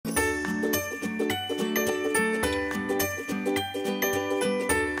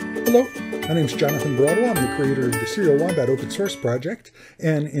Hello, my name is Jonathan Broadwell. I'm the creator of the Serial Wombat open source project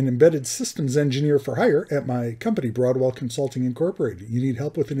and an embedded systems engineer for hire at my company, Broadwell Consulting Incorporated. You need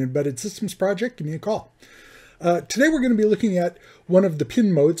help with an embedded systems project? Give me a call. Today we're going to be looking at one of the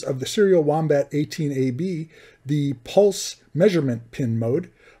pin modes of the Serial Wombat 18AB, the pulse measurement pin mode.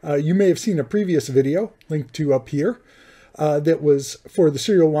 You may have seen a previous video, linked to up here, that was for the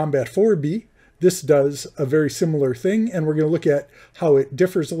Serial Wombat 4B. This does a very similar thing, and we're going to look at how it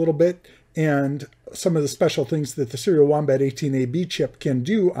differs a little bit and some of the special things that the Serial Wombat 18AB chip can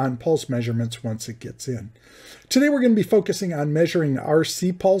do on pulse measurements once it gets in. Today we're going to be focusing on measuring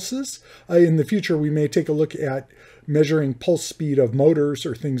RC pulses. In the future we may take a look at measuring pulse speed of motors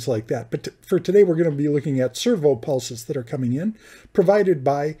or things like that. But for today we're going to be looking at servo pulses that are coming in, provided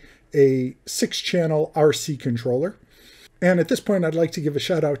by a 6-channel RC controller. And at this point, I'd like to give a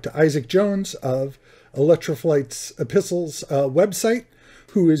shout out to Isaac Jones of Electroflight's Epistles website,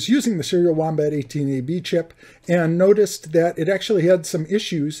 who is using the Serial Wombat 18AB chip and noticed that it actually had some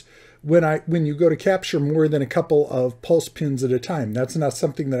issues when you go to capture more than a couple of pulse pins at a time. That's not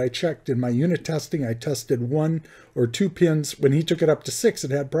something that I checked in my unit testing. I tested 1 or 2 pins. When he took it up to 6, it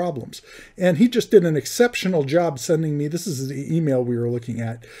had problems. And he just did an exceptional job sending me, this is the email we were looking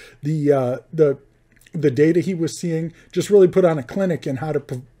at, the data he was seeing, just really put on a clinic in how to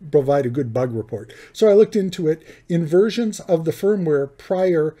provide a good bug report. So I looked into it. In versions of the firmware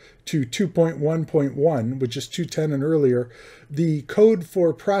prior to 2.1.1, which is 2.10 and earlier, the code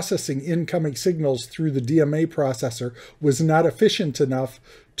for processing incoming signals through the DMA processor was not efficient enough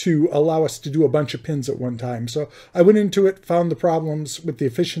to allow us to do a bunch of pins at one time. So I went into it, found the problems with the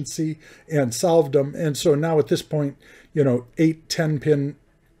efficiency, and solved them. And so now at this point, 8, 10 pin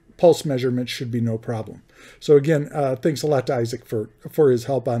pulse measurements should be no problem. So again, thanks a lot to Isaac for his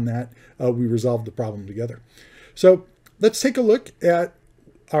help on that. We resolved the problem together. So let's take a look at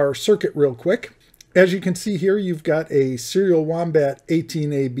our circuit real quick. As you can see here, you've got a Serial Wombat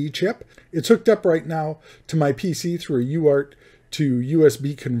 18AB chip. It's hooked up right now to my PC through a UART to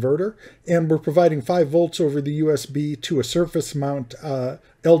USB converter, and we're providing 5 volts over the USB to a surface mount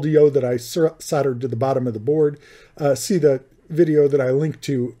LDO that I soldered to the bottom of the board. See the video that I linked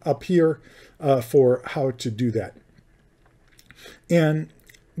to up here for how to do that. And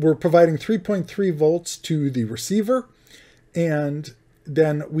we're providing 3.3 volts to the receiver, and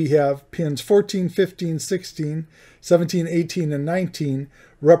then we have pins 14, 15, 16, 17, 18, and 19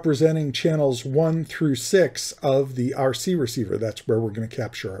 representing channels 1 through 6 of the RC receiver. That's where we're going to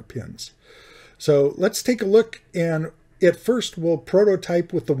capture our pins. So let's take a look, and at first, we'll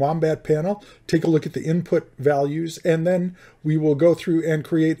prototype with the WombatPanel, take a look at the input values, and then we will go through and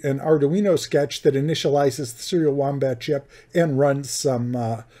create an Arduino sketch that initializes the Serial Wombat chip and runs some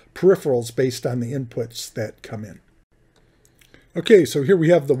peripherals based on the inputs that come in. Okay, so here we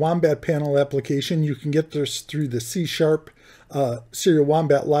have the WombatPanel application. You can get this through the C# Serial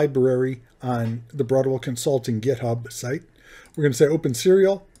Wombat library on the Broadwell Consulting GitHub site. We're going to say open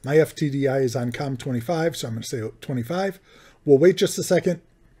serial. My FTDI is on COM25, so I'm going to say 25. We'll wait just a second.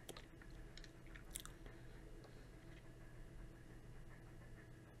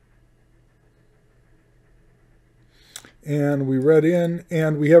 And we read in,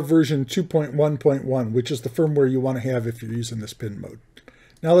 and we have version 2.1.1, which is the firmware you want to have if you're using this pin mode.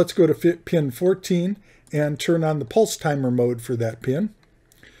 Now let's go to pin 14 and turn on the PulseTimer mode for that pin.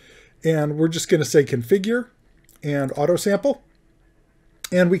 And we're just going to say configure and auto sample.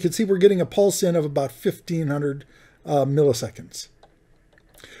 And we can see we're getting a pulse in of about 1500 milliseconds.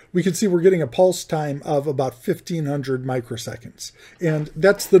 We can see we're getting a pulse time of about 1500 microseconds. And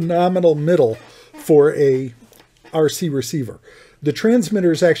that's the nominal middle for a RC receiver. The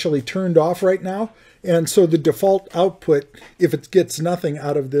transmitter is actually turned off right now. And so the default output, if it gets nothing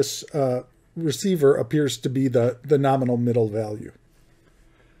out of this receiver, appears to be the nominal middle value.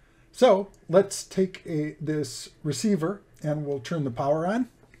 So let's take this receiver and we'll turn the power on.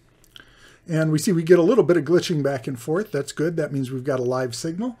 And we see we get a little bit of glitching back and forth. That's good. That means we've got a live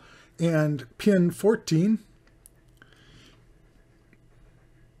signal. And pin 14.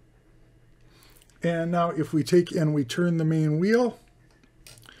 And now if we take and we turn the main wheel,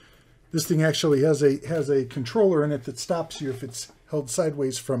 this thing actually has a controller in it that stops you if it's held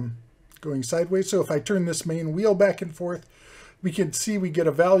sideways from going sideways. So if I turn this main wheel back and forth, we can see we get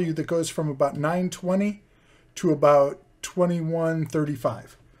a value that goes from about 920 to about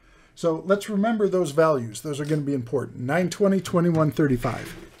 2135. So let's remember those values. Those are going to be important. 920,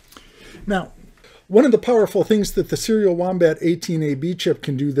 2135. Now, one of the powerful things that the Serial Wombat 18AB chip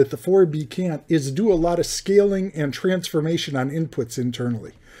can do that the 4B can't is do a lot of scaling and transformation on inputs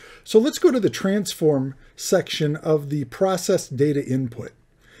internally. So let's go to the transform section of the process data input.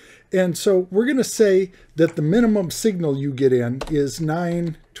 And so we're going to say that the minimum signal you get in is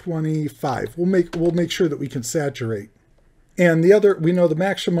 925. We'll make sure that we can saturate. And the other, we know the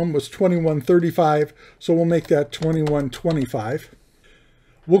maximum was 2135, so we'll make that 2125.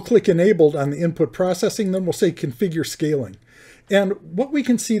 We'll click Enabled on the input processing, then we'll say Configure Scaling. And what we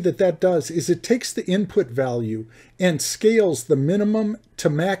can see that that does is it takes the input value and scales the minimum to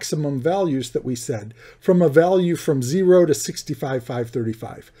maximum values that we said from a value from 0 to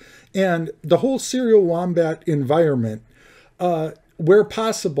 65535. And the whole Serial Wombat environment, where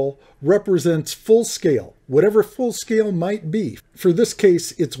possible, represents full scale, whatever full scale might be. For this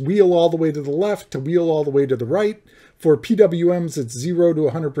case, it's wheel all the way to the left to wheel all the way to the right. For PWMs, it's 0 to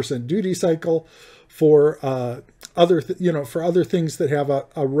 100% duty cycle. For other things that have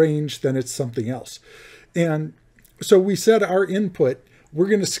a range, then it's something else. And so we said our input, we're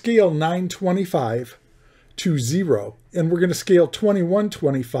going to scale 925 to 0, and we're going to scale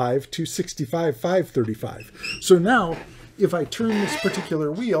 2125 to 65535. So now, if I turn this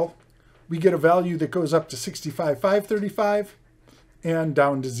particular wheel, we get a value that goes up to 65535 and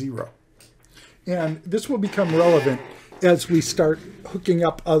down to 0. And this will become relevant as we start hooking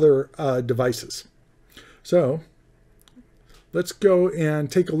up other devices. So let's go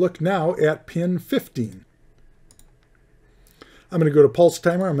and take a look now at pin 15. I'm going to go to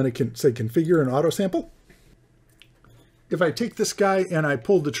PulseTimer. I'm going to say Configure and Auto Sample. If I take this guy and I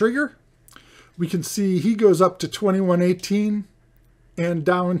pull the trigger, we can see he goes up to 2118 and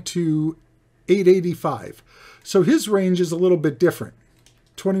down to 885. So his range is a little bit different,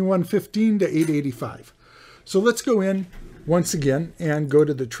 2115 to 885. So let's go in once again and go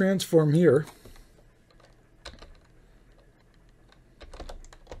to the transform here.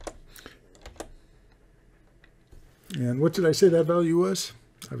 And what did I say that value was?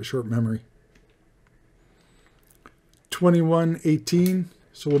 I have a short memory. 2118.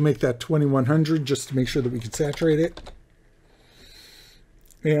 So we'll make that 2100 just to make sure that we can saturate it.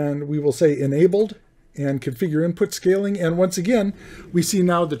 And we will say Enabled and Configure Input Scaling. And once again, we see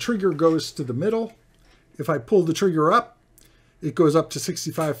now the trigger goes to the middle. If I pull the trigger up, it goes up to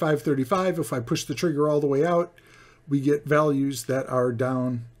 65535. If I push the trigger all the way out, we get values that are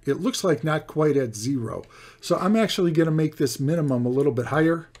down, it looks like not quite at 0. So I'm actually going to make this minimum a little bit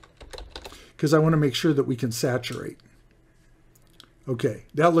higher because I want to make sure that we can saturate. Okay,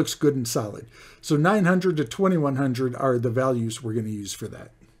 that looks good and solid. So 900 to 2100 are the values we're going to use for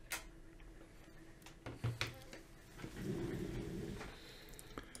that.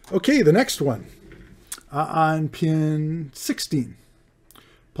 Okay, the next one on pin 16.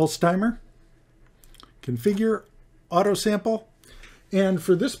 PulseTimer, Configure, Auto Sample. And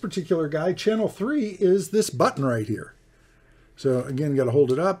for this particular guy, channel 3 is this button right here. So again, got to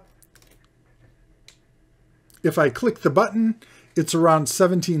hold it up. If I click the button, it's around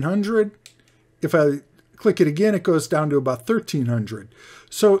 1700. If I click it again, it goes down to about 1300.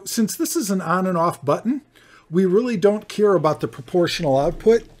 So since this is an on and off button, we really don't care about the proportional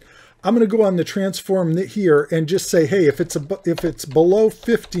output. I'm going to go on the transform here and just say, hey, if it's below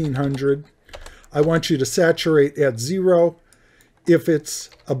 1500, I want you to saturate at 0. If it's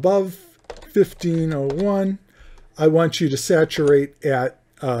above 1501, I want you to saturate at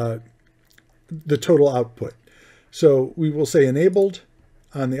the total output. So we will say Enabled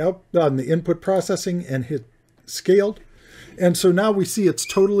on the input processing and hit Scaled. And so now we see it's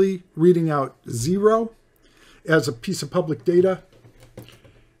totally reading out 0 as a piece of public data.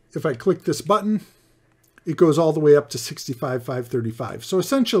 If I click this button, it goes all the way up to 65535. So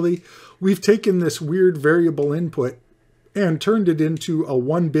essentially, we've taken this weird variable input and turned it into a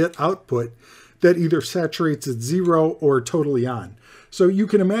 1-bit output that either saturates at 0 or totally on. So you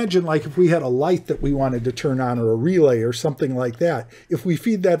can imagine, like, if we had a light that we wanted to turn on or a relay or something like that, if we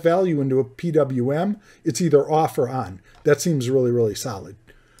feed that value into a PWM, it's either off or on. That seems really, really solid.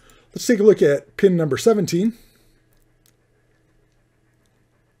 Let's take a look at pin number 17.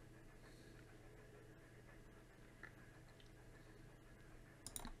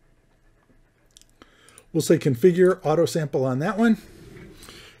 We'll say Configure Auto Sample on that one.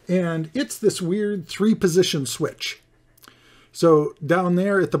 And it's this weird 3-position switch. So down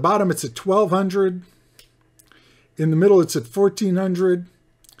there at the bottom, it's at 1200. In the middle, it's at 1400.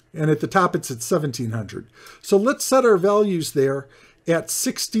 And at the top, it's at 1700. So let's set our values there at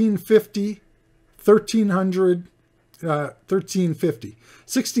 1650, 1300, 1350.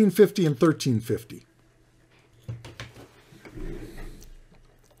 1650 and 1350.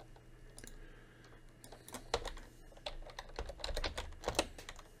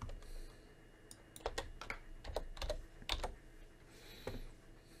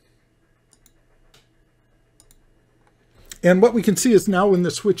 And what we can see is now when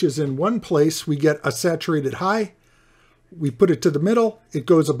the switch is in one place, we get a saturated high. We put it to the middle. It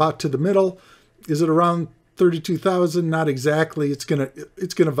goes about to the middle. Is it around 32,000? Not exactly. It's gonna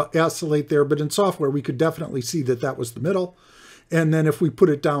oscillate there, but in software, we could definitely see that that was the middle. And then if we put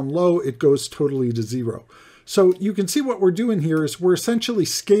it down low, it goes totally to 0. So you can see what we're doing here is we're essentially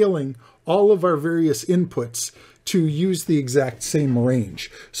scaling all of our various inputs to use the exact same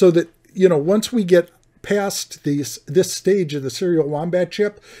range. So that, you know, once we get past this stage of the Serial Wombat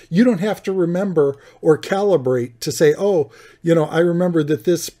chip, you don't have to remember or calibrate to say, oh, you know, I remember that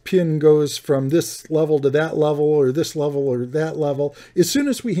this pin goes from this level to that level or this level or that level. As soon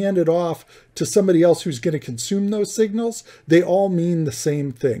as we hand it off to somebody else who's going to consume those signals, they all mean the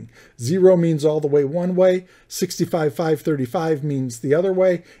same thing. 0 means all the way one way, 65,535 means the other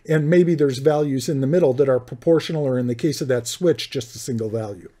way, and maybe there's values in the middle that are proportional, or in the case of that switch, just a single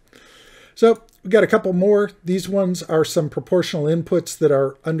value. So we got a couple more. These ones are some proportional inputs that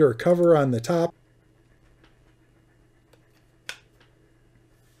are under a cover on the top.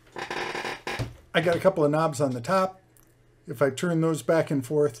 I got a couple of knobs on the top. If I turn those back and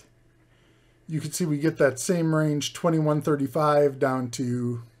forth, you can see we get that same range, 2135 down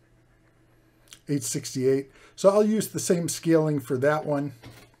to 868. So I'll use the same scaling for that one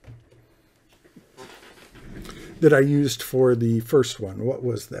that I used for the first one. What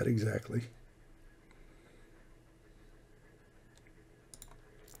was that exactly?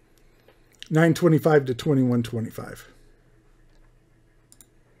 $925 to $2125.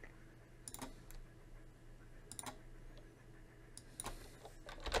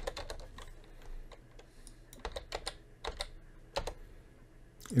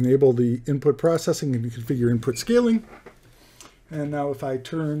 Enable the input processing and configure input scaling. And now if I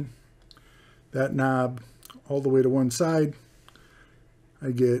turn that knob all the way to one side,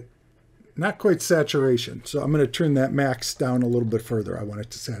 I get not quite saturation. So I'm going to turn that max down a little bit further. I want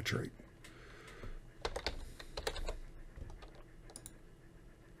it to saturate.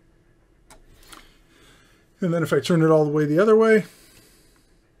 And then if I turn it all the way the other way,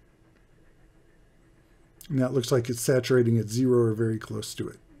 and that looks like it's saturating at 0 or very close to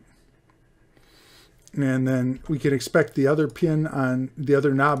it. And then we can expect the other pin on the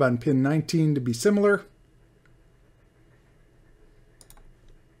other knob on pin 19 to be similar.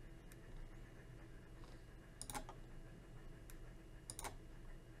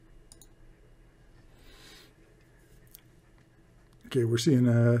 Okay, we're seeing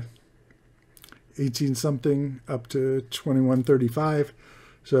a 18 something up to 2135.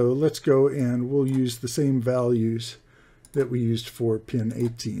 So let's go and we'll use the same values that we used for pin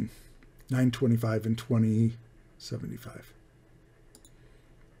 18, 925 and 2075.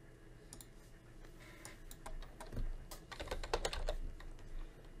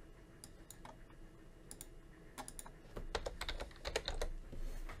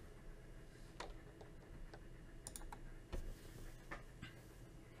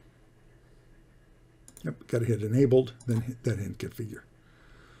 Yep, got to hit enabled, then hit that hint configure.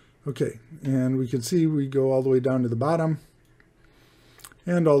 Okay, and we can see we go all the way down to the bottom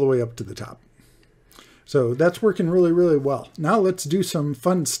and all the way up to the top. So that's working really, really well. Now let's do some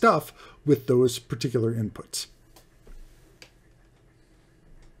fun stuff with those particular inputs.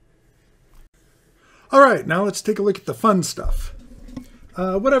 All right, now let's take a look at the fun stuff.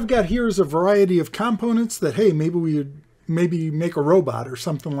 What I've got here is a variety of components that, hey, maybe we would make a robot or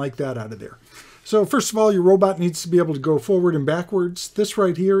something like that out of there. So first of all, your robot needs to be able to go forward and backwards. This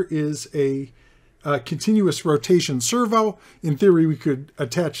right here is a continuous rotation servo. In theory, we could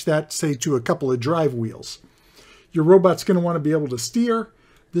attach that, say, to a couple of drive wheels. Your robot's going to want to be able to steer.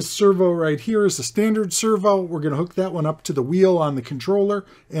 This servo right here is a standard servo. We're going to hook that one up to the wheel on the controller,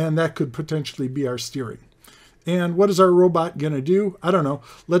 and that could potentially be our steering. And what is our robot going to do? I don't know.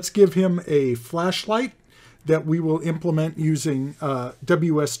 Let's give him a flashlight that we will implement using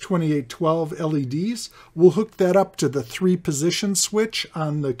WS2812 LEDs. We'll hook that up to the 3-position switch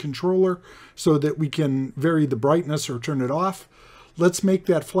on the controller so that we can vary the brightness or turn it off. Let's make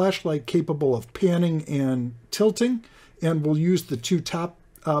that flashlight capable of panning and tilting, and we'll use the 2 top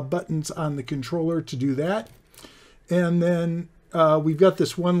buttons on the controller to do that. And then we've got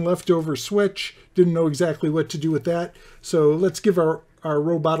this one leftover switch. Didn't know exactly what to do with that. So let's give our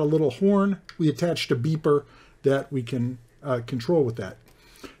robot a little horn. We attached a beeper that we can control with that.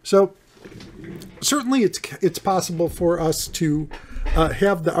 So certainly it's possible for us to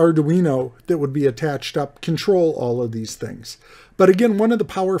have the Arduino that would be attached up control all of these things. But again, one of the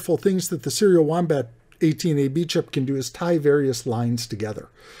powerful things that the Serial Wombat 18AB chip can do is tie various lines together.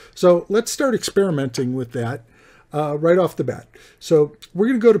 So let's start experimenting with that right off the bat. So we're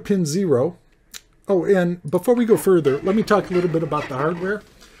going to go to pin 0. Oh, and before we go further, let me talk a little bit about the hardware.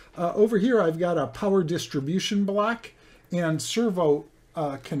 Over here, I've got a power distribution block and servo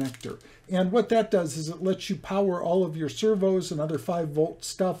connector. And what that does is it lets you power all of your servos and other 5-volt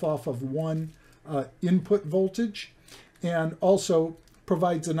stuff off of one input voltage, and also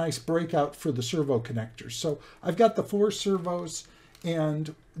provides a nice breakout for the servo connectors. So I've got the 4 servos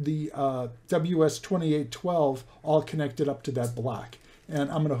and the WS2812 all connected up to that block. And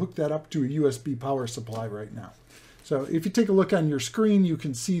I'm going to hook that up to a USB power supply right now. So if you take a look on your screen, you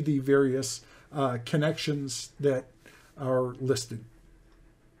can see the various connections that are listed.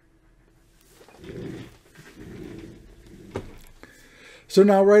 So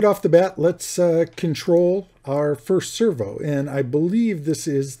now right off the bat, let's control our first servo. And I believe this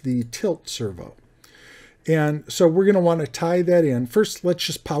is the tilt servo. And so we're going to want to tie that in. First, let's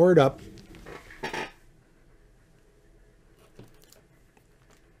just power it up.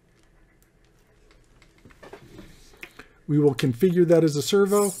 We will configure that as a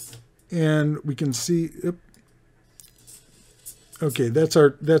servo, and we can see, okay, that's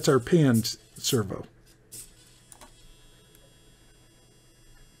our panned servo.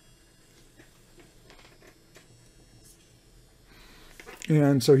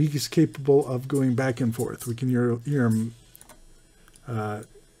 And so he's capable of going back and forth. We can hear him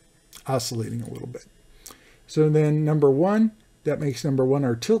oscillating a little bit. So then number 1, that makes number 1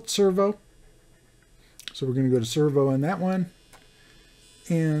 our tilt servo. So we're going to go to servo on that one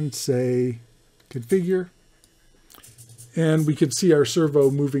and say configure. And we can see our servo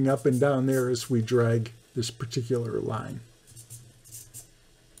moving up and down there as we drag this particular line.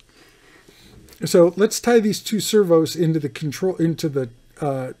 So let's tie these 2 servos into the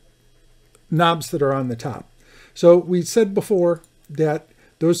knobs that are on the top. So we said before that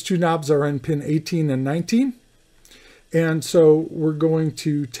those 2 knobs are on pin 18 and 19. And so we're going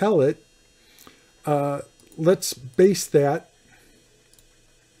to tell it, let's base that.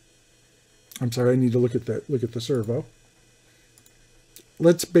 I'm sorry, I need to look at the servo.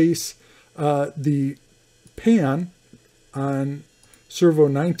 Let's base the pan on servo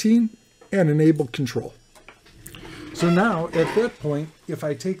 19 and enable control. So now at that point, if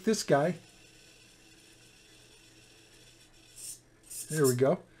I take this guy, there we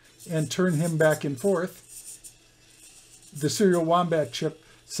go, and turn him back and forth, the Serial Wombat chip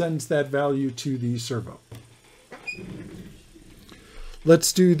sends that value to the servo.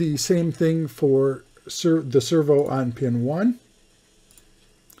 Let's do the same thing for the servo on pin 1.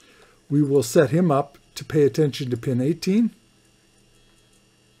 We will set him up to pay attention to pin 18.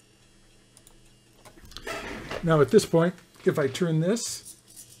 Now at this point, if I turn this,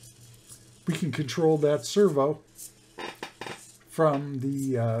 we can control that servo from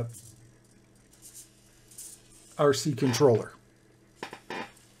the RC controller.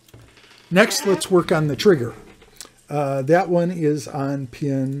 Next, let's work on the trigger. That one is on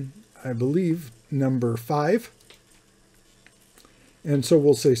pin, I believe, number 5. And so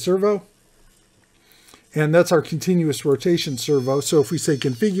we'll say servo. And that's our continuous rotation servo. So if we say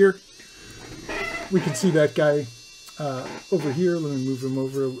configure, we can see that guy over here. Let me move him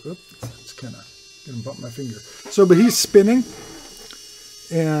over. Oops, it's kind of going to bump my finger. So, but he's spinning.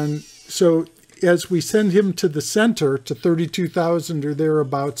 And so as we send him to the center, to 32,000 or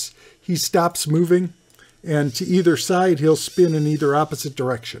thereabouts, he stops moving. And to either side, he'll spin in either opposite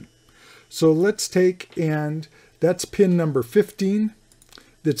direction. So let's take, and that's pin number 15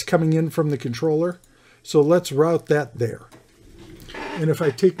 that's coming in from the controller. So let's route that there. And if I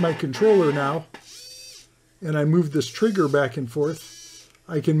take my controller now, and I move this trigger back and forth,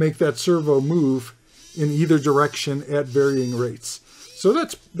 I can make that servo move in either direction at varying rates. So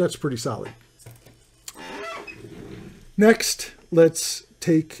that's pretty solid. Next, let's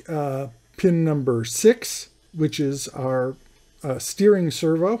take pin number 6, which is our steering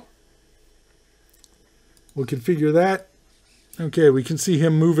servo. We'll configure that. Okay, we can see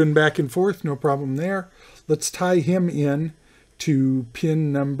him moving back and forth, no problem there. Let's tie him in to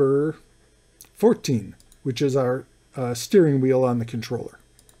pin number 14, which is our steering wheel on the controller.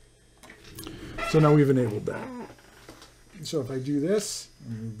 So now we've enabled that. So if I do this,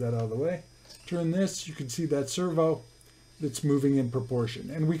 move that out of the way, turn this, you can see that servo that's moving in proportion.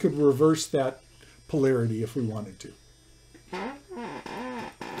 And we could reverse that polarity if we wanted to.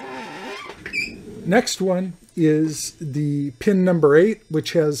 Next one is the pin number 8,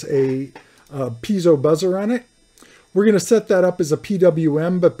 which has a piezo buzzer on it. We're going to set that up as a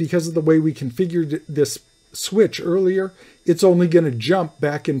PWM, but because of the way we configured this switch earlier, it's only going to jump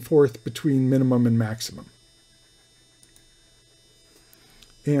back and forth between minimum and maximum.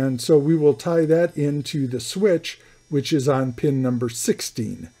 And so we will tie that into the switch, which is on pin number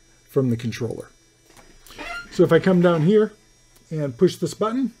 16 from the controller. So if I come down here and push this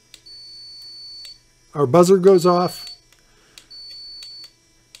button, our buzzer goes off.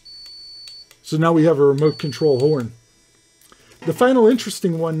 So now we have a remote control horn. The final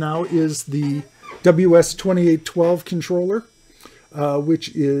interesting one now is the WS2812 controller,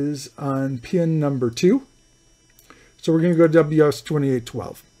 which is on pin number 2. So we're going to go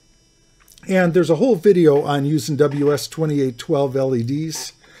WS2812. And there's a whole video on using WS2812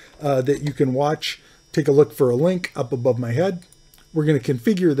 LEDs that you can watch. Take a look for a link up above my head. We're going to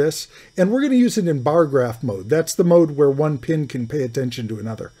configure this, and we're going to use it in bar graph mode. That's the mode where one pin can pay attention to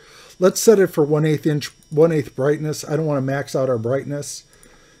another. Let's set it for 1/8 brightness. I don't want to max out our brightness.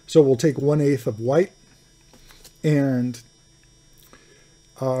 So we'll take 1/8 of white, and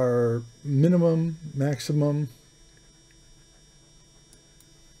our minimum, maximum,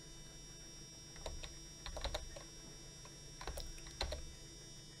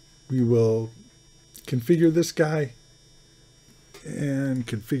 we will configure this guy and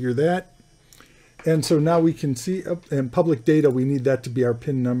configure that. And so now we can see in public data, we need that to be our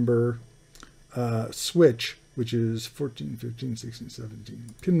pin number switch, which is 14, 15, 16,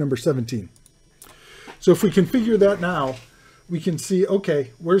 17, pin number 17. So if we configure that now, we can see,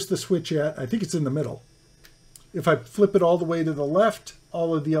 okay, where's the switch at? I think it's in the middle. If I flip it all the way to the left,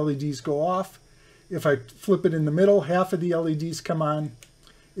 all of the LEDs go off. If I flip it in the middle, half of the LEDs come on.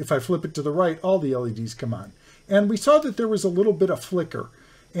 If I flip it to the right, all the LEDs come on. And we saw that there was a little bit of flicker.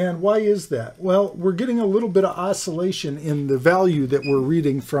 And why is that? Well, we're getting a little bit of oscillation in the value that we're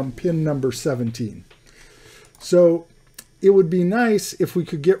reading from pin number 17. So it would be nice if we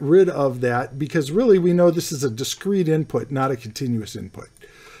could get rid of that, because really we know this is a discrete input, not a continuous input.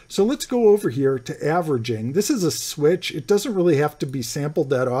 So let's go over here to averaging. This is a switch. It doesn't really have to be sampled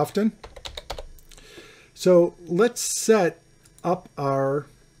that often. So let's set up our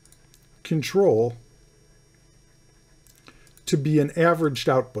control to be an averaged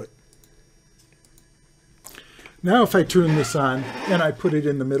output. Now if I turn this on and I put it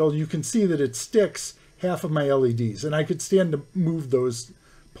in the middle, you can see that it sticks half of my LEDs, and I could stand to move those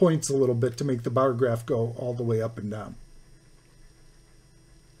points a little bit to make the bar graph go all the way up and down.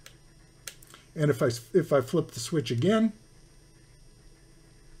 And if I flip the switch again,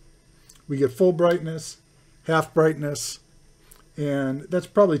 we get full brightness, half brightness, and that's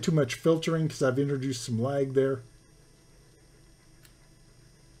probably too much filtering because I've introduced some lag there.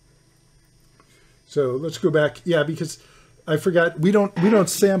 So let's go back. Yeah, because I forgot, we don't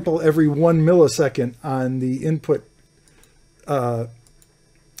sample every 1 millisecond on the input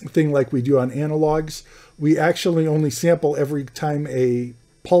thing like we do on analogs. We actually only sample every time a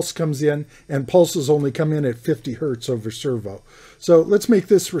pulse comes in, and pulses only come in at 50 hertz over servo. So let's make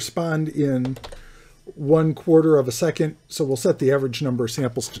this respond in 1/4 of a second. So we'll set the average number of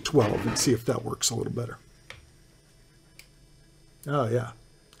samples to 12 and see if that works a little better. Oh yeah.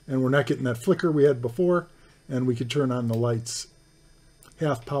 And we're not getting that flicker we had before, and we could turn on the lights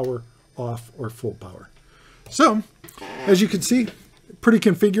half power, off, or full power. So, as you can see, pretty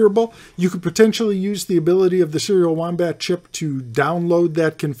configurable. You could potentially use the ability of the Serial Wombat chip to download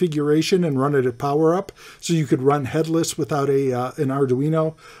that configuration and run it at power up, so you could run headless without an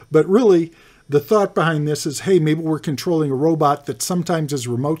Arduino. But really, the thought behind this is, hey, maybe we're controlling a robot that sometimes is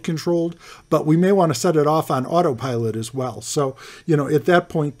remote controlled, but we may want to set it off on autopilot as well. So, you know, at that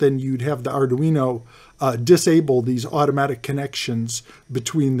point, then you'd have the Arduino disable these automatic connections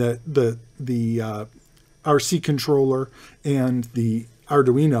between the RC controller and the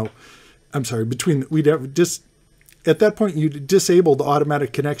Arduino. I'm sorry, at that point, you'd disable the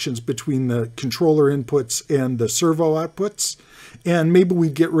automatic connections between the controller inputs and the servo outputs. And maybe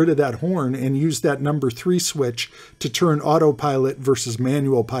we'd get rid of that horn and use that number 3 switch to turn autopilot versus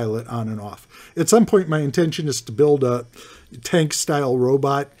manual pilot on and off. At some point, my intention is to build a tank-style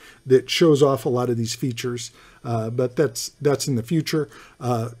robot that shows off a lot of these features, but that's in the future.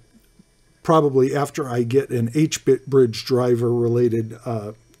 Probably after I get an H-bit bridge driver-related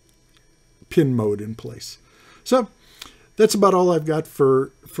pin mode in place. So that's about all I've got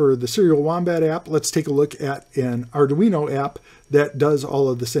for the Serial Wombat app. Let's take a look at an Arduino app that does all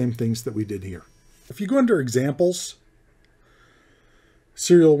of the same things that we did here. If you go under examples,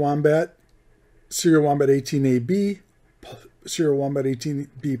 Serial Wombat 18AB, Serial Wombat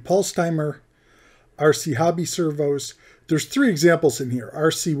 18B PulseTimer, RC Hobby Servos. There's 3 examples in here,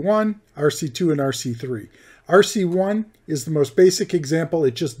 RC1, RC2, and RC3. RC1 is the most basic example.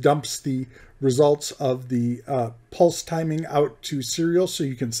 It just dumps the results of the pulse timing out to serial so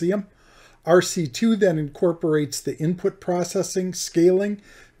you can see them. RC2 then incorporates the input processing scaling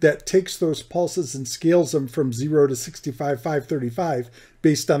that takes those pulses and scales them from 0 to 65,535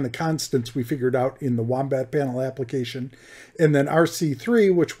 based on the constants we figured out in the WombatPanel application. And then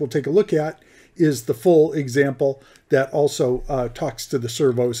RC3, which we'll take a look at, is the full example that also talks to the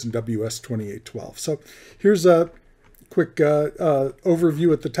servos in WS2812. So here's a quick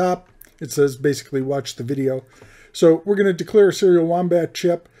overview at the top. It says basically watch the video. So we're going to declare a Serial Wombat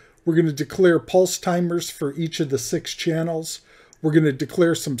chip. We're going to declare pulse timers for each of the 6 channels. We're going to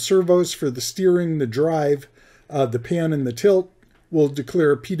declare some servos for the steering, the drive, the pan, and the tilt. We'll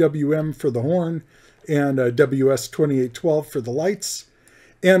declare a PWM for the horn and a WS2812 for the lights.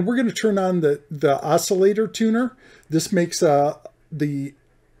 And we're going to turn on the oscillator tuner. This makes the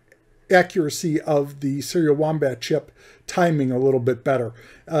accuracy of the Serial Wombat chip timing a little bit better.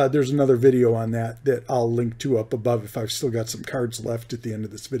 There's another video on that I'll link to up above if I've still got some cards left at the end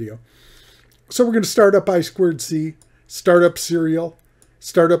of this video. So we're going to start up I2C, start up Serial,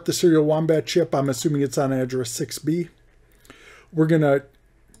 start up the Serial Wombat chip. I'm assuming it's on address 6B. We're going to,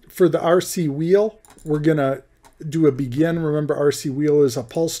 for the RC wheel, we're going to do a begin. Remember, RC wheel is a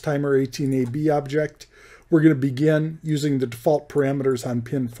PulseTimer 18AB object. We're going to begin using the default parameters on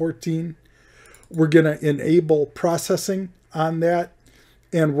pin 14. We're going to enable processing on that,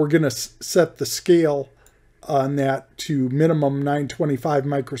 and we're going to set the scale on that to minimum 925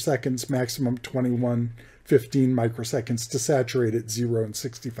 microseconds, maximum 2115 microseconds to saturate at 0 and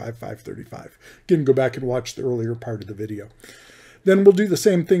 65,535. Again, go back and watch the earlier part of the video. Then we'll do the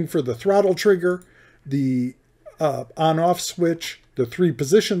same thing for the throttle trigger, the on-off switch, the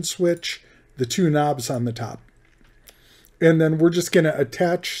 3-position switch, the 2 knobs on the top. And then we're just going to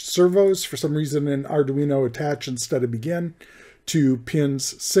attach servos, for some reason in Arduino attach instead of begin, to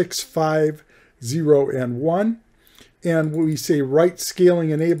pins 6, 5, 0, and 1. And we say right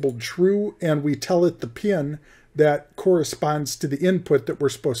scaling enabled true, and we tell it the pin that corresponds to the input that we're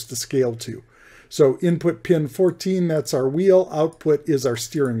supposed to scale to. So input pin 14, that's our wheel. Output is our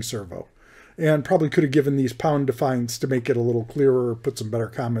steering servo. And probably could have given these pound defines to make it a little clearer or put some better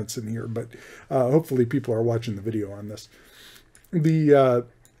comments in here, but hopefully people are watching the video on this. The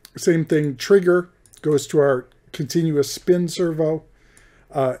same thing, trigger goes to our continuous spin servo,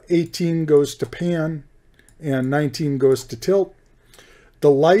 18 goes to pan, and 19 goes to tilt.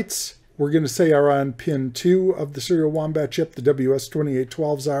 The lights, we're going to say are on pin 2 of the Serial Wombat chip, the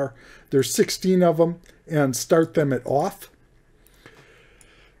WS2812s are. There's 16 of them, and start them at off.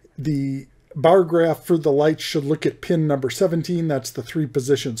 The bar graph for the lights should look at pin number 17. That's the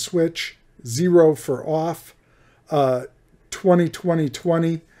 3-position switch. 0 for off. 20, 20,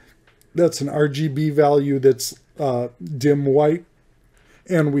 20. That's an RGB value that's dim white.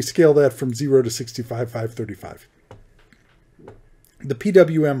 And we scale that from 0 to 65,535. The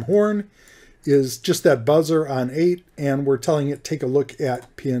PWM horn is just that buzzer on 8, and we're telling it take a look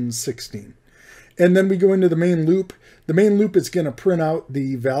at pin 16. And then we go into the main loop. The main loop is going to print out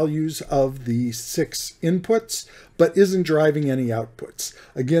the values of the 6 inputs, but isn't driving any outputs.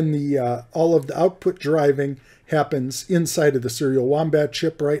 Again, all of the output driving happens inside of the Serial Wombat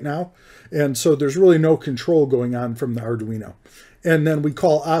chip right now, and so there's really no control going on from the Arduino. And then we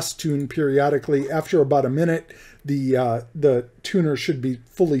call OSTune periodically. After about a minute, the tuner should be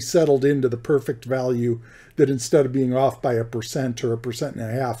fully settled into the perfect value that instead of being off by 1% or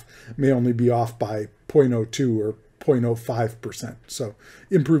 1.5%, may only be off by 0.02 or 0.05%. So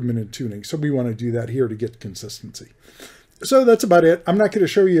improvement in tuning. So we want to do that here to get consistency. So that's about it. I'm not going to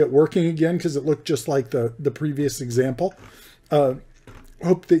show you it working again because it looked just like the previous example.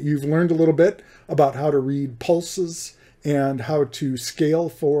 Hope that you've learned a little bit about how to read pulses and how to scale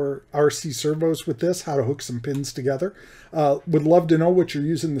for RC servos with this, how to hook some pins together. Would love to know what you're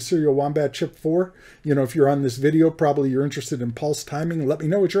using the Serial Wombat chip for. You know, if you're on this video, probably you're interested in pulse timing. Let me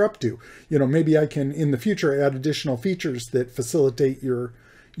know what you're up to. You know, maybe I can, in the future, add additional features that facilitate your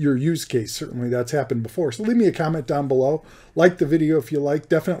use case. Certainly that's happened before. So leave me a comment down below. Like the video if you like.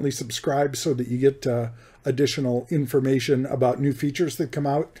 Definitely subscribe so that you get additional information about new features that come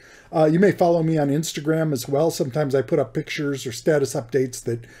out. You may follow me on Instagram as well. Sometimes I put up pictures or status updates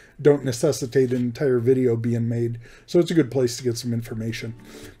that don't necessitate an entire video being made. So it's a good place to get some information.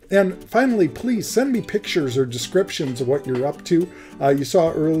 And finally, please send me pictures or descriptions of what you're up to. You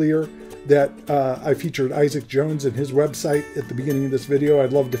saw earlier that I featured Isaac Jones and his website at the beginning of this video.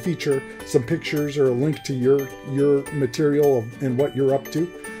 I'd love to feature some pictures or a link to your material and what you're up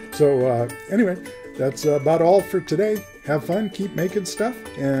to. So anyway, that's about all for today. Have fun, keep making stuff,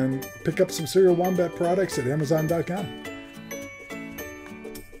 and pick up some Serial Wombat products at Amazon.com.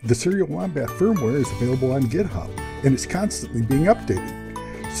 The Serial Wombat firmware is available on GitHub and is constantly being updated.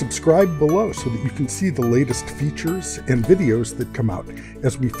 Subscribe below so that you can see the latest features and videos that come out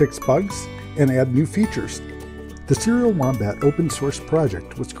as we fix bugs and add new features. The Serial Wombat open source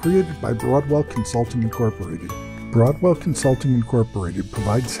project was created by Broadwell Consulting Incorporated. Broadwell Consulting Incorporated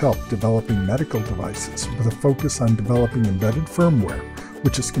provides help developing medical devices with a focus on developing embedded firmware,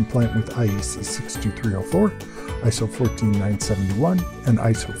 which is compliant with IEC 62304, ISO 14971, and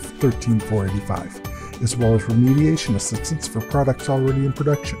ISO 13485, as well as remediation assistance for products already in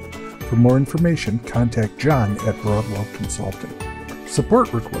production. For more information, contact John at Broadwell Consulting.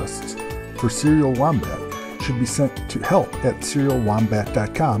 Support requests for Serial Wombat should be sent to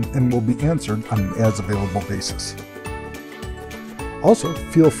help@serialwombat.com and will be answered on an as-available basis. Also,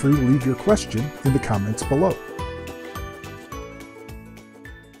 feel free to leave your question in the comments below.